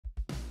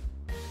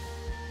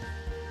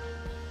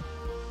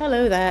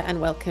Hello there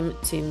and welcome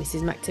to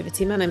Mrs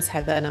Mactivity. My name's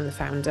Heather and I'm the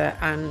founder,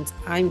 and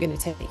I'm going to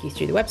take you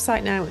through the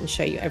website now and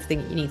show you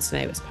everything you need to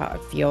know as part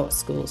of your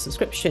school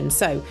subscription.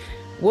 So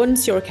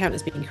once your account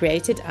has been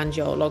created and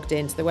you're logged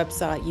into the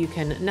website, you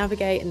can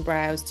navigate and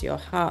browse to your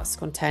heart's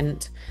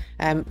content.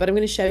 But I'm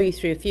going to show you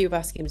through a few of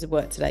our schemes of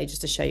work today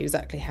just to show you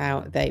exactly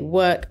how they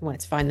work and where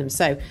to find them.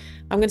 So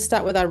I'm going to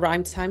start with our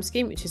rhyme time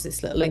scheme, which is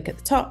this little link at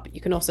the top.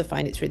 You can also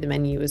find it through the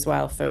menu as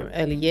well for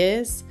early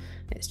years.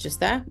 It's just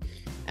there.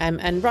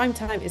 And Rhyme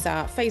Time is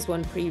our phase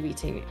one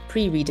pre-reading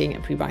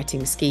and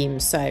pre-writing scheme.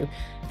 So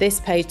this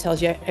page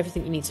tells you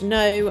everything you need to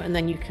know, and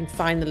then you can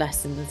find the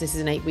lessons. This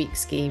is an 8-week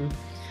scheme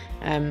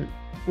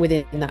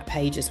within that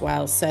page as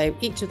well. So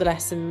each of the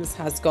lessons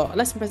has got a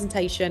lesson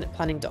presentation, a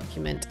planning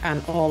document,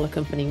 and all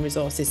accompanying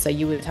resources. So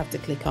you would have to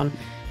click on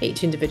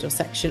each individual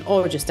section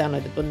or just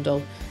download the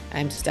bundle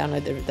and just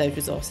download those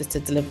resources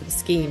to deliver the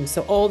scheme.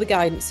 So all the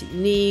guidance that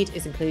you need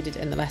is included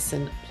in the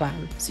lesson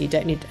plan. So you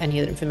don't need any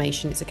other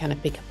information. It's a kind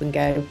of pick up and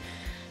go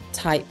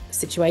type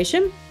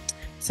situation.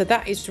 So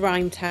that is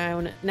Rhyme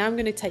Town. Now I'm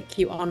going to take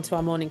you on to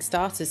our morning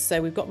starters.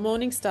 So we've got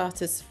morning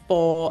starters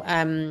for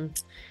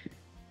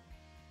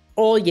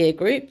all year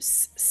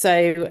groups.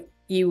 So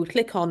you would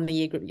click on the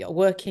year group you're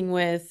working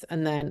with,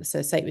 and then,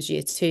 so say it was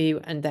year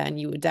 2, and then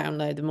you would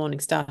download the morning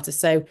starter.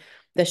 So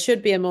there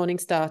should be a morning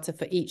starter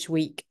for each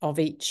week of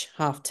each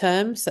half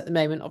term. So at the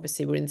moment,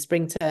 obviously we're in the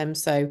spring term,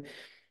 so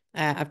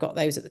I've got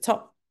those at the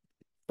top,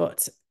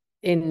 but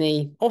in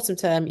the autumn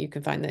term, you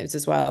can find those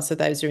as well. So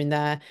those are in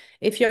there.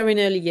 If you're in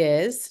early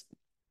years,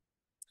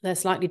 they're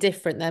slightly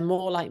different. They're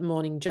more like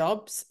morning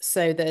jobs.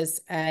 So there's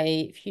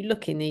if you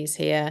look in these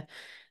here,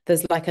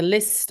 there's like a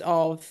list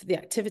of the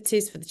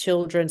activities for the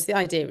children. So the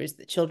idea is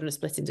that children are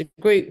split into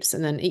groups,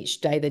 and then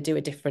each day they do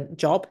a different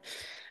job.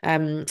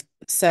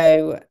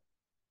 So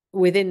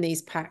within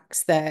these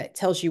packs, there it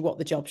tells you what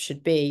the job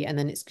should be, and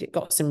then it's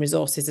got some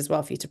resources as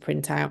well for you to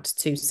print out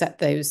to set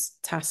those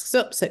tasks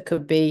up. So it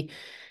could be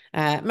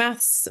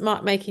maths,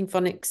 mark making,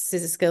 phonics,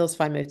 scissor skills,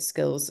 fine motor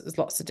skills. There's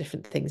lots of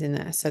different things in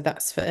there. So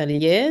that's for early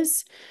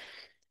years.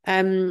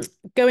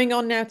 Going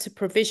on now to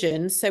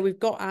provision. So we've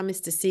got our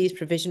Mr. C's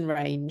provision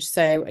range.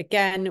 So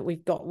again,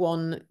 we've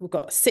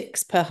got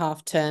 6 per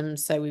half term.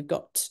 So we've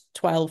got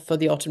 12 for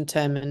the autumn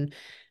term,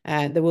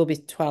 and there will be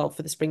 12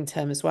 for the spring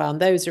term as well. And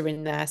those are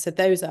in there. So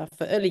those are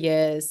for early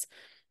years,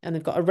 and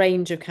they've got a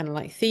range of kind of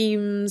like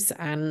themes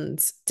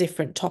and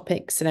different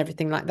topics and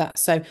everything like that.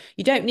 So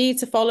you don't need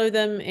to follow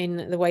them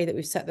in the way that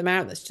we've set them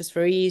out. That's just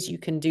for ease. You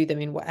can do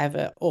them in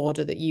whatever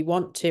order that you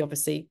want to.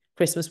 Obviously,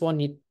 Christmas one,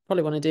 you'd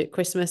probably want to do it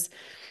Christmas.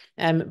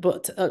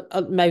 But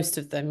most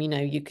of them,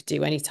 you could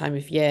do any time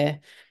of year.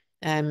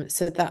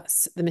 So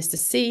that's the Mr.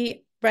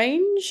 C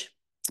range.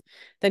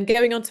 Then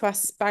going on to our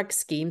SPaG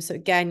scheme. So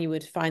again, you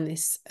would find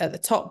this at the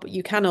top, but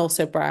you can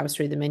also browse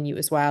through the menu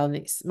as well, and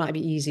it might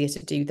be easier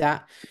to do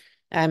that.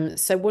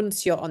 So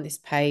once you're on this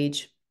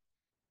page,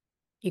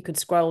 you could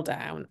scroll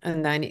down,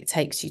 and then it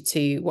takes you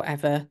to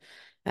whatever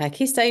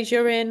key stage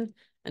you're in.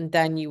 And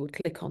then you would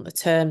click on the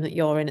term that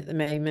you're in at the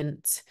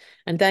moment.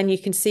 And then you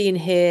can see in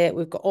here,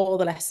 we've got all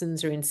the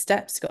lessons are in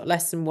steps. We've got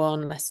lesson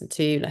 1, lesson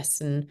 2,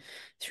 lesson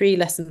 3,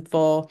 lesson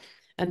 4.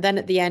 And then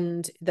at the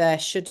end, there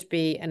should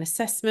be an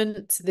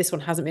assessment. This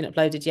one hasn't been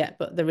uploaded yet,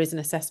 but there is an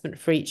assessment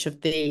for each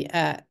of the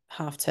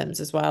half terms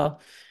as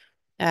well.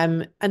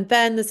 And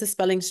then there's a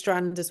spelling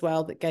strand as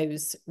well that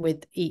goes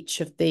with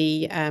each of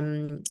the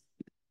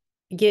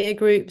year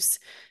groups.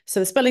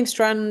 So the spelling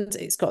strand,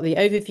 it's got the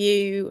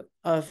overview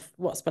of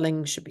what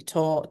spelling should be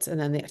taught, and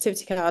then the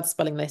activity card,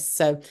 spelling list.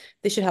 So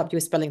this should help you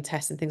with spelling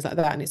tests and things like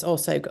that. And it's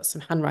also got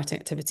some handwriting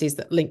activities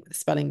that link the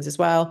spellings as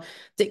well,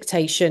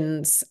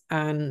 dictations,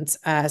 and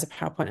as a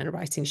PowerPoint and a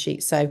writing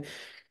sheet. So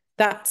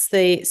that's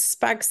the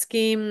SPaG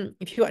scheme.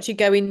 If you actually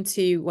go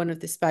into one of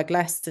the SPaG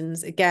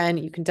lessons, again,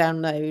 you can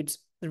download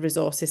the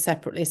resources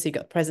separately. So you've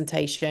got the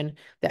presentation,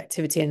 the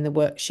activity, and the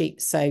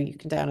worksheet. So you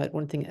can download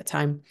one thing at a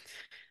time,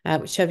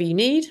 whichever you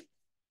need.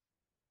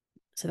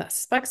 So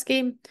that's the SPaG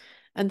scheme.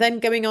 And then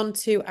going on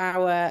to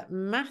our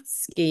math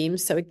scheme.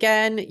 So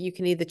again, you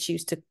can either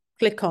choose to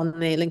click on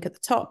the link at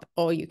the top,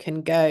 or you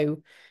can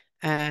go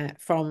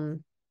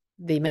from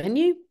the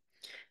menu.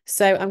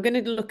 So I'm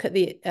going to look at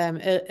the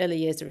early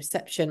years of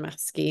reception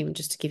math scheme,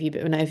 just to give you a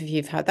bit of an overview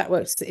of how that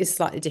works. It is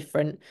slightly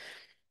different.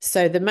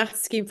 So the math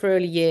scheme for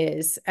early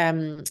years,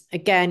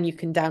 again, you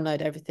can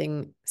download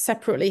everything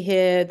separately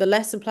here. The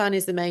lesson plan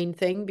is the main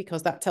thing,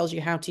 because that tells you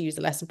how to use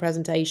the lesson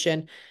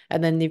presentation.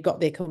 And then you've got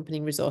the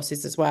accompanying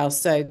resources as well.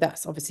 So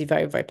that's obviously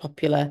very, very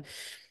popular.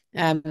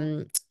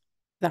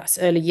 That's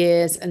early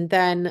years. And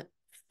then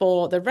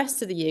for the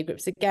rest of the year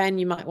groups, again,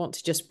 you might want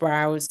to just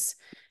browse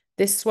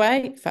this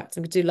way. In fact,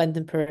 I'm going to do length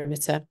and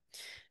perimeter.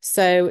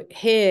 So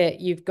here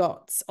you've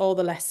got all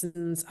the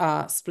lessons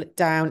are split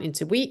down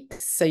into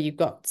weeks. So you've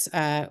got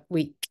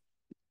week,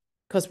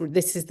 because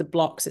this is the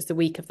blocks, it's the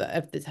week of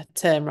the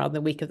term rather than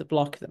the week of the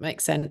block, if that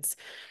makes sense.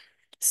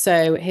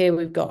 So here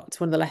we've got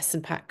one of the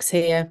lesson packs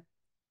here.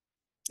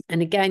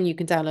 And again, you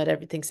can download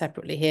everything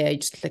separately here. You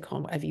just click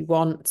on whatever you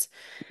want.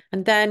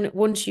 And then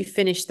once you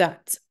finish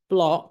that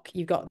block,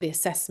 you've got the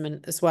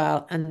assessment as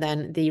well, and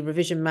then the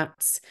revision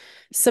mats.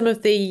 Some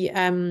of the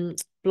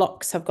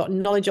blocks have got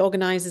knowledge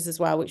organisers as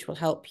well, which will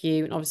help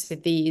you. And obviously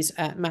these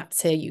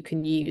mats here you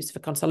can use for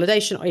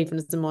consolidation or even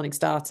as the morning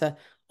starter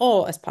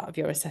or as part of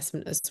your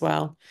assessment as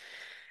well.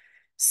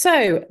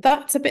 So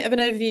that's a bit of an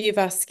overview of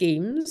our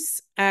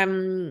schemes.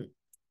 And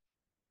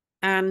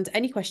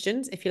any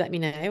questions, if you let me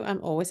know,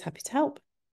 I'm always happy to help.